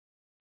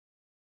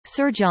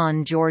Sir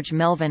John George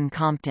Melvin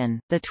Compton,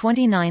 the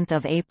 29th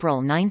of April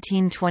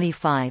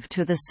 1925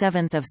 to the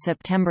 7th of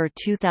September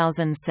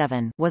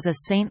 2007, was a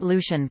St.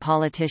 Lucian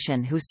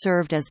politician who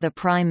served as the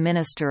Prime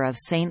Minister of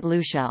St.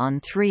 Lucia on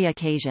 3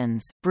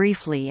 occasions,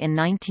 briefly in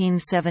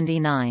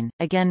 1979,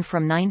 again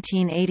from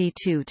 1982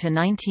 to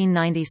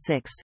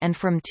 1996, and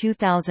from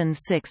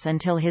 2006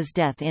 until his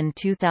death in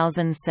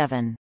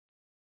 2007.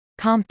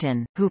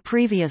 Compton, who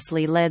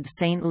previously led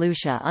St.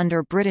 Lucia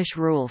under British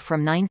rule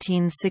from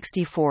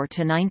 1964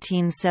 to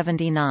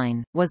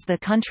 1979, was the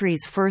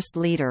country's first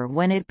leader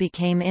when it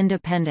became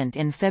independent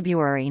in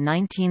February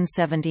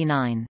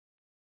 1979.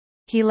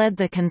 He led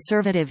the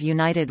Conservative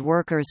United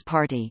Workers'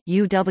 Party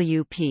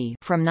 (UWP)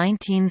 from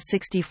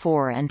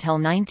 1964 until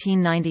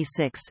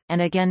 1996,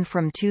 and again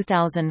from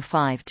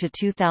 2005 to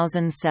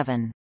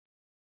 2007.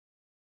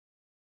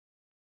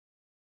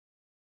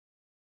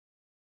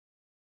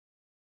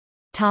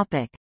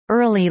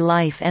 Early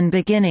life and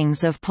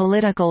beginnings of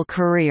political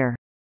career.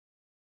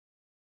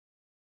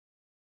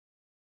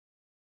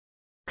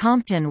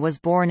 Compton was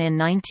born in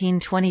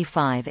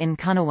 1925 in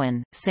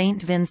Cunawan,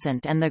 St.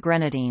 Vincent and the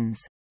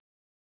Grenadines.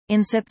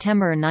 In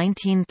September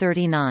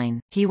 1939,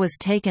 he was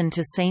taken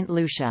to St.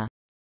 Lucia.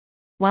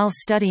 While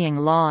studying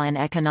law and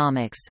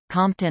economics,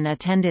 Compton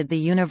attended the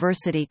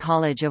University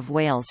College of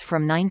Wales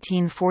from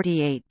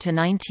 1948 to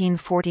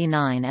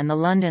 1949 and the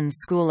London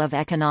School of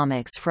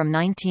Economics from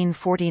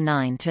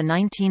 1949 to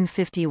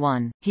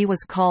 1951. He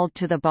was called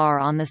to the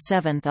bar on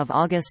 7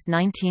 August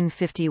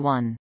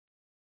 1951.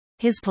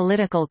 His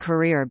political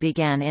career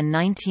began in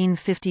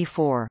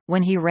 1954,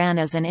 when he ran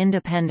as an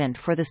independent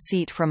for the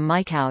seat from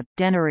Mycoud,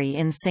 Denery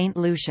in St.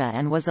 Lucia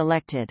and was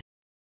elected.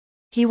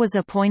 He was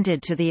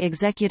appointed to the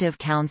Executive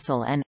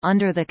Council and,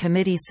 under the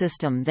committee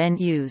system then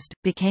used,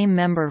 became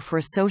member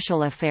for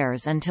Social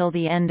Affairs until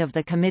the end of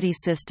the committee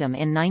system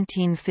in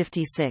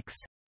 1956.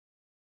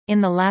 In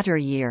the latter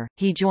year,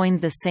 he joined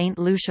the St.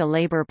 Lucia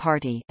Labour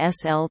Party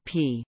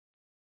 (SLP).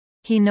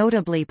 He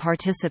notably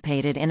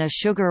participated in a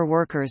sugar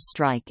workers'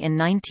 strike in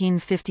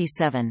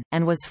 1957,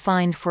 and was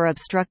fined for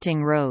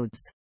obstructing roads.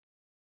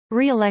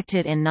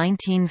 Re-elected in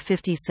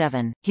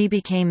 1957, he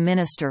became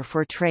Minister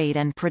for Trade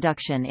and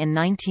Production in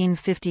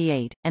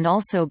 1958, and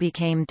also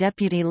became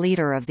Deputy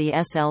Leader of the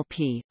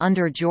SLP,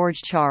 under George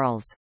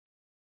Charles.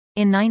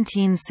 In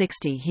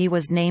 1960 he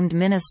was named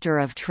Minister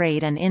of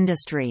Trade and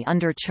Industry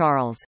under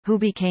Charles, who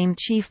became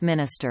Chief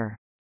Minister.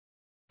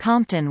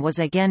 Compton was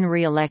again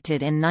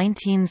re-elected in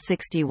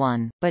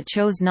 1961, but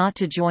chose not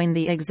to join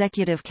the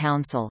Executive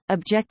Council,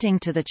 objecting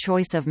to the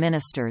choice of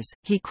ministers.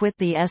 He quit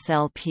the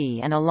SLP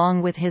and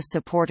along with his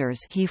supporters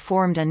he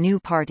formed a new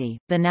party,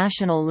 the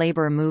National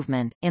Labour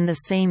Movement. In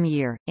the same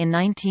year, in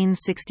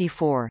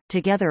 1964,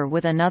 together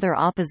with another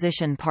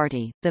opposition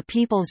party, the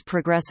People's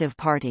Progressive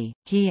Party,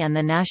 he and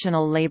the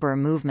National Labour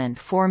Movement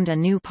formed a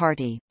new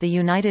party, the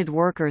United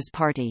Workers'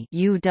 Party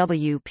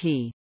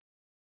 (UWP).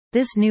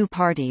 This new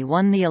party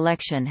won the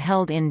election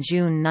held in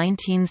June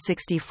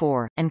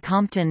 1964, and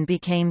Compton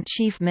became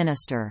Chief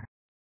Minister.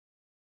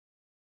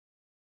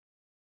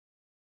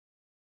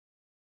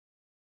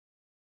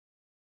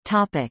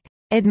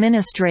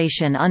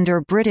 Administration under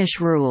British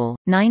rule,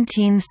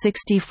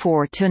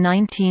 1964 to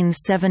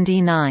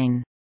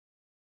 1979.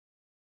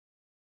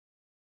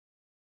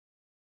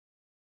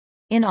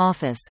 In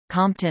office,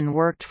 Compton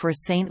worked for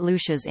St.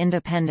 Lucia's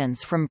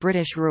independence from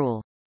British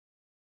rule.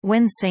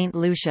 When St.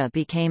 Lucia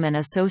became an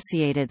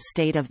associated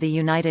state of the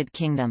United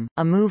Kingdom,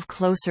 a move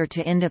closer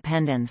to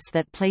independence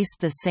that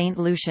placed the St.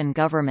 Lucian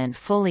government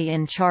fully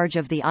in charge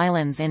of the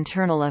island's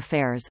internal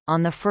affairs,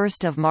 on 1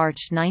 March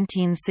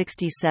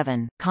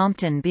 1967,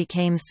 Compton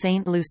became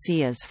St.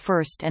 Lucia's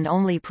first and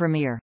only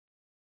premier.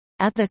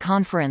 At the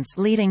conference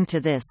leading to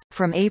this,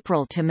 from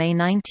April to May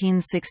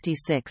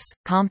 1966,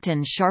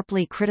 Compton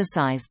sharply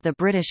criticised the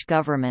British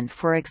government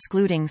for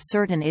excluding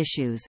certain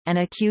issues, and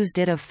accused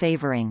it of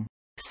favouring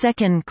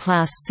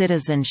second-class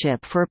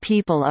citizenship for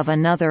people of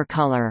another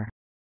colour.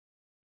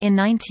 In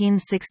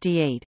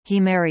 1968, he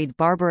married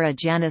Barbara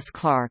Janice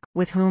Clark,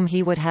 with whom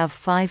he would have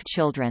 5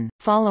 children.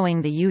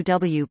 Following the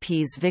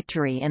UWP's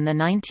victory in the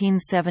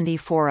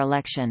 1974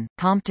 election,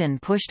 Compton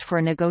pushed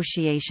for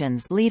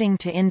negotiations leading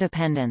to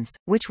independence,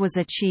 which was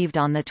achieved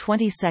on the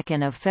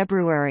 22nd of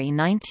February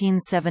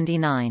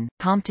 1979.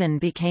 Compton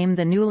became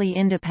the newly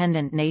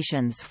independent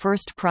nation's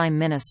first prime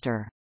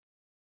minister.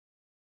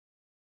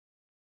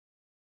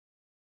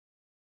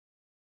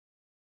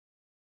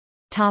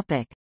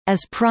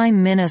 As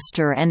Prime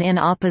Minister and in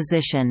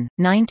opposition,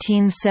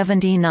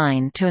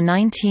 1979 to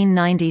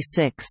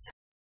 1996.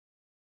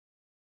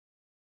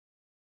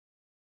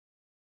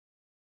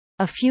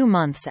 A few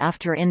months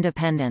after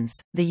independence,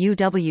 the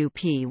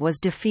UWP was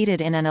defeated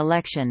in an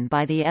election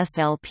by the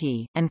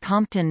SLP, and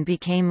Compton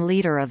became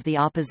leader of the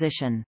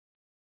opposition.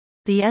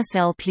 The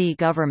SLP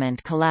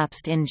government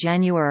collapsed in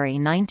January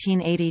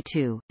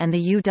 1982, and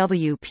the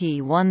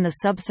UWP won the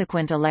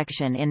subsequent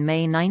election in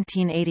May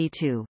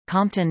 1982.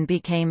 Compton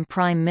became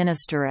Prime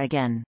Minister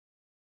again.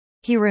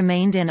 He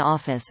remained in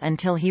office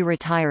until he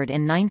retired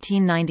in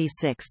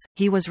 1996.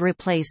 He was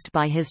replaced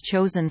by his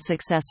chosen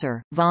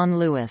successor, Vaughan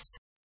Lewis.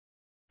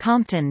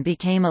 Compton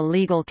became a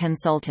legal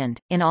consultant.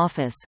 In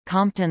office,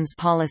 Compton's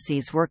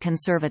policies were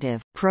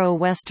conservative,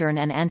 pro-Western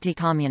and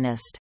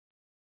anti-communist.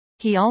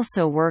 He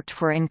also worked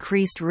for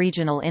increased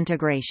regional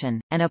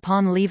integration, and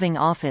upon leaving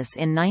office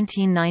in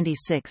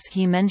 1996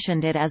 he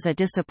mentioned it as a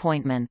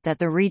disappointment that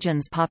the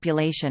region's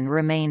population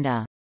remained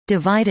a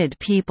divided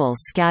people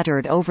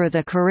scattered over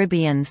the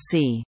Caribbean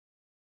Sea.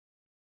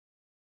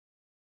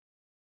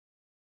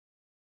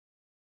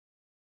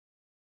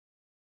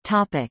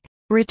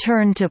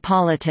 Return to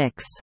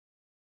politics.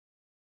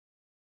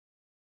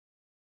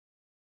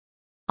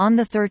 On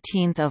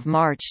 13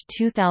 March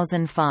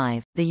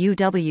 2005, the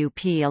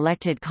UWP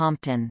elected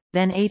Compton,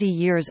 then 80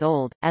 years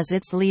old, as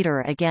its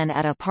leader again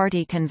at a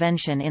party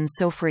convention in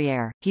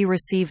Soufriere. He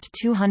received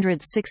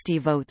 260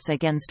 votes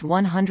against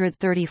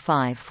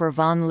 135 for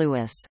Vaughan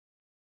Lewis.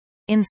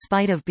 In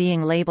spite of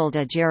being labeled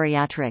a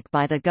geriatric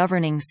by the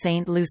governing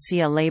St.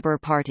 Lucia Labour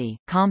Party,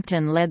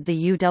 Compton led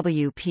the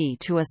UWP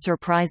to a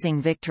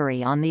surprising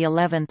victory on the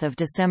 11th of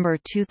December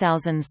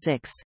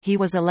 2006. He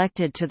was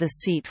elected to the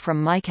seat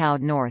from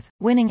Mycowd North,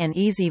 winning an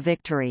easy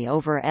victory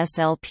over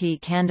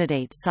SLP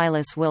candidate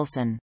Silas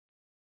Wilson.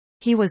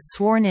 He was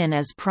sworn in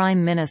as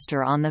Prime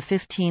Minister on the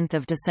 15th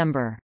of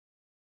December.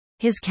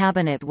 His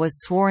cabinet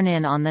was sworn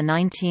in on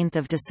 19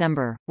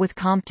 December, with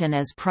Compton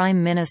as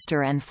Prime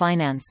Minister and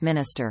Finance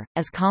Minister.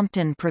 As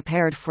Compton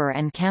prepared for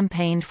and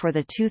campaigned for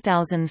the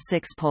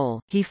 2006 poll,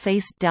 he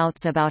faced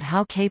doubts about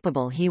how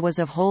capable he was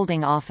of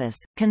holding office,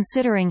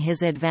 considering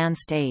his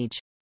advanced age.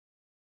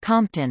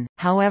 Compton,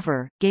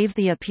 however, gave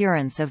the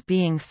appearance of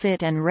being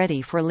fit and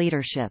ready for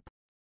leadership.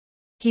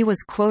 He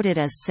was quoted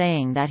as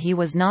saying that he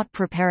was not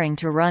preparing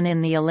to run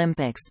in the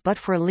Olympics but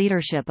for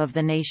leadership of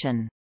the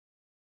nation.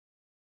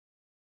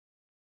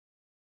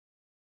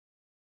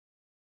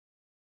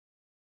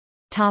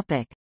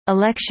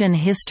 Election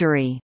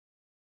history.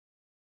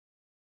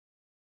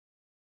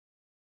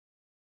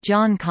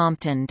 John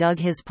Compton dug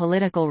his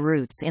political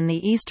roots in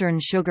the Eastern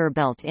Sugar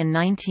Belt in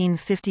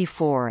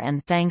 1954,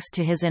 and thanks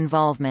to his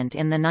involvement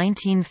in the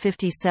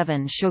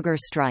 1957 sugar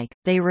strike,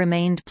 they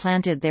remained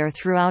planted there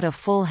throughout a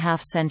full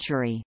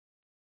half-century.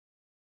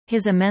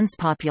 His immense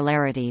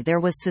popularity there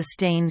was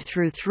sustained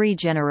through 3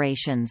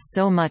 generations,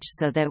 so much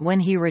so that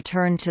when he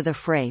returned to the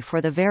fray for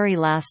the very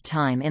last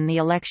time in the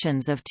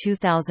elections of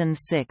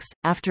 2006,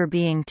 after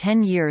being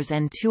 10 years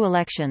and 2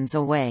 elections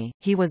away,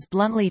 he was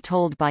bluntly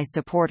told by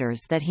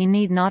supporters that he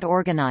need not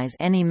organize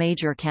any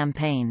major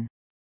campaign.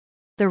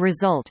 The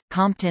result,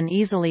 Compton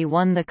easily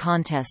won the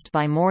contest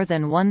by more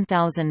than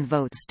 1,000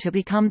 votes to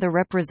become the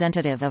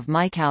representative of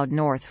Mycowd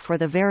North for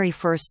the very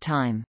first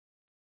time.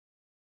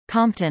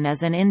 Compton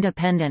as an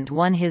independent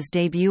won his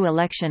debut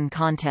election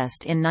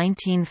contest in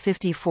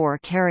 1954,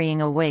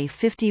 carrying away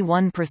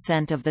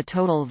 51% of the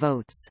total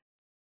votes.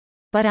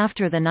 But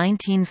after the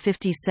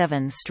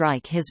 1957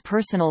 strike his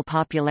personal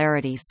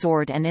popularity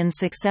soared, and in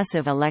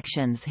successive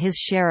elections his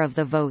share of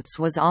the votes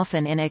was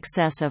often in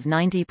excess of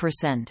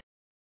 90%.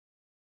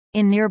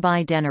 In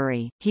nearby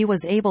Dennery, he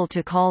was able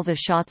to call the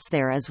shots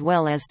there as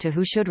well as to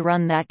who should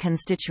run that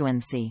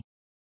constituency.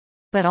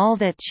 But all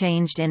that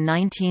changed in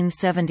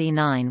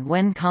 1979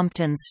 when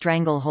Compton's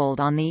stranglehold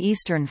on the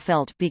Eastern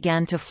Veldt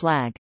began to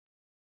flag.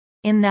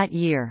 In that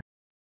year,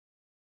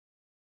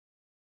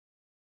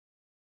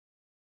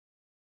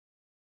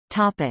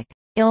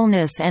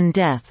 illness and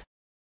death.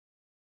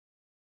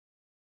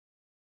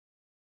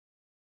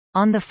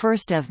 On 1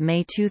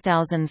 May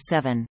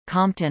 2007,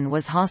 Compton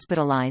was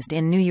hospitalized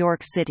in New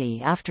York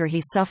City after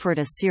he suffered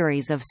a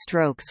series of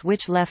strokes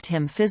which left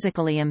him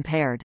physically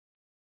impaired.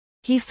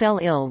 He fell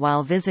ill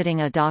while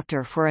visiting a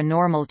doctor for a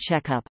normal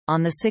checkup.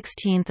 On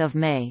 16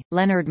 May,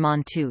 Leonard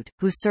Montoute,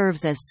 who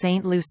serves as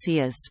St.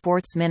 Lucia's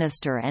sports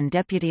minister and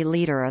deputy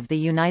leader of the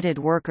United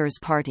Workers'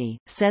 Party,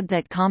 said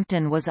that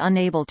Compton was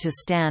unable to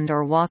stand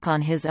or walk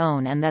on his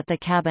own and that the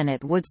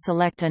cabinet would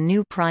select a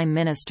new prime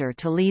minister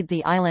to lead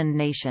the island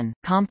nation.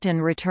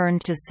 Compton returned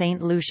to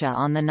St. Lucia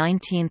on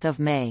 19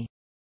 May.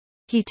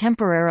 He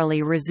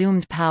temporarily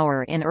resumed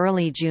power in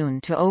early June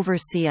to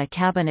oversee a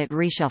cabinet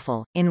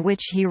reshuffle, in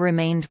which he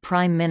remained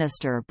Prime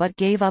Minister but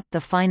gave up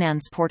the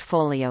finance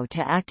portfolio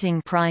to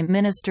acting Prime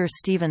Minister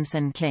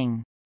Stephenson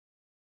King.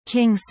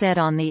 King said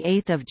on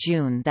 8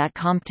 June that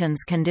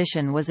Compton's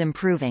condition was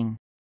improving.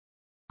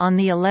 On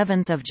the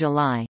 11th of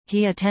July,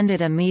 he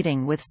attended a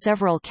meeting with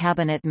several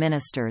cabinet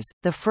ministers,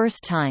 the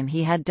first time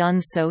he had done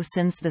so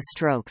since the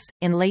strokes.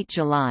 In late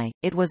July,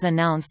 it was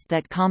announced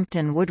that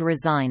Compton would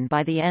resign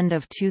by the end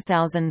of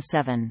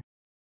 2007.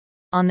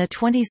 On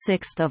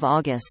 26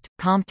 August,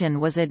 Compton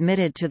was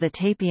admitted to the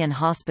Tapion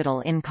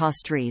Hospital in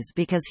Castries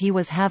because he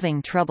was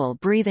having trouble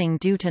breathing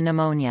due to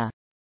pneumonia.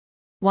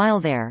 While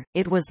there,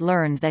 it was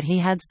learned that he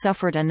had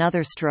suffered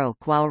another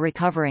stroke while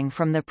recovering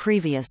from the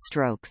previous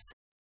strokes.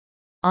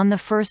 On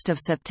 1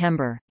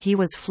 September, he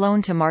was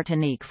flown to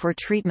Martinique for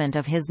treatment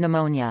of his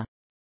pneumonia.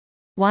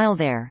 While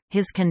there,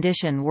 his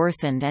condition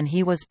worsened and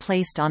he was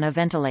placed on a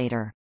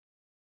ventilator.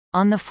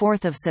 On 4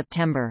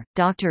 September,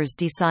 doctors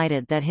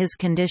decided that his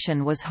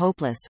condition was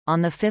hopeless.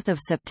 On 5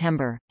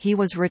 September, he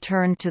was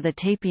returned to the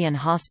Tapion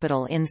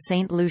Hospital in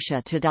St.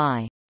 Lucia to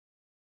die.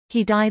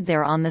 He died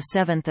there on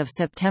 7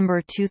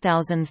 September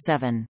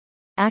 2007.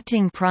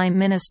 Acting Prime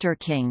Minister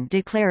King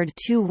declared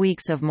 2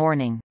 weeks of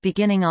mourning.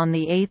 Beginning on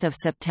 8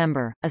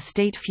 September, a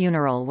state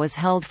funeral was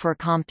held for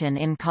Compton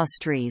in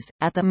Castries,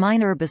 at the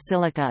Minor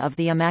Basilica of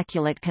the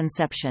Immaculate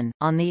Conception,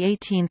 on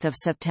 18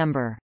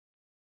 September.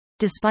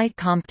 Despite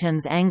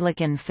Compton's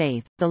Anglican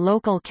faith, the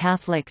local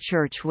Catholic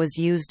Church was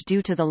used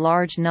due to the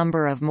large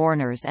number of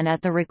mourners and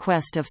at the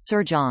request of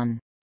Sir John.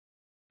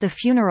 The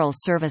funeral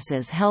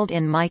services held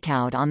in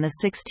Mycoude on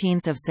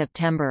 16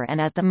 September and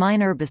at the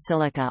Minor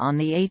Basilica on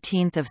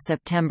 18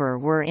 September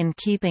were in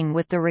keeping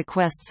with the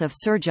requests of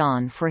Sir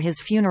John for his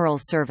funeral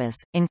service,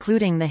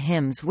 including the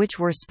hymns which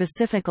were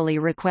specifically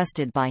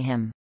requested by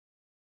him.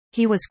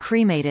 He was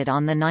cremated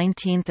on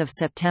 19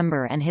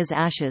 September and his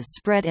ashes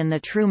spread in the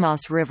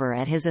Trumos River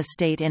at his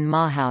estate in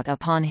Mahout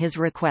upon his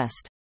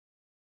request.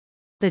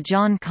 The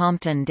John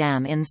Compton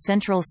Dam in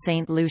central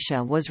St.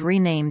 Lucia was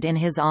renamed in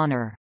his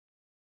honour.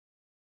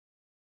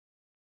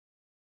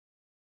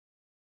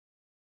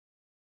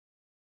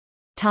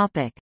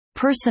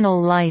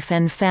 Personal life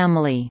and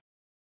family.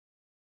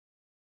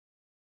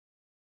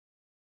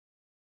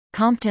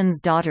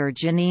 Compton's daughter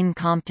Janine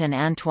Compton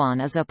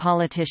Antoine is a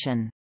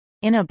politician.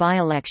 In a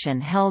by-election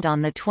held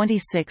on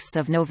 26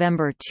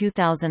 November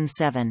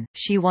 2007,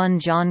 she won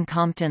John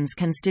Compton's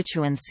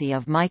constituency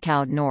of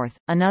Mycoude North.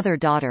 Another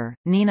daughter,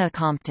 Nina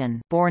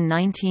Compton, born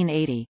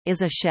 1980,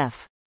 is a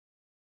chef.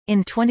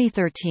 In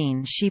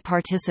 2013 she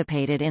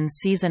participated in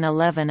season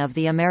 11 of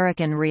the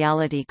American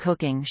reality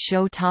cooking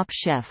show Top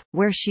Chef,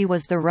 where she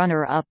was the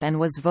runner-up and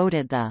was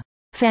voted the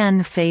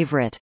fan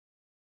favorite.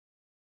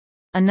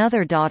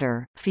 Another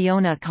daughter,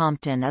 Fiona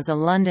Compton, is a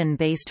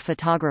London-based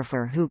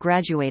photographer who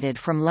graduated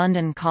from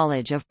London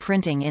College of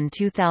Printing in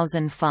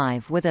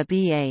 2005 with a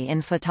BA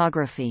in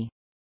photography.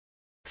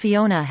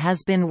 Fiona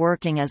has been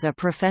working as a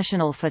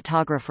professional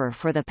photographer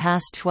for the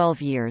past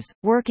 12 years,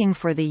 working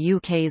for the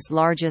UK's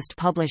largest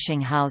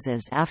publishing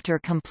houses after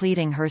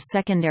completing her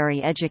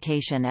secondary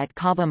education at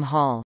Cobham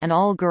Hall, an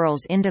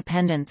all-girls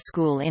independent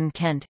school in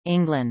Kent,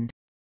 England.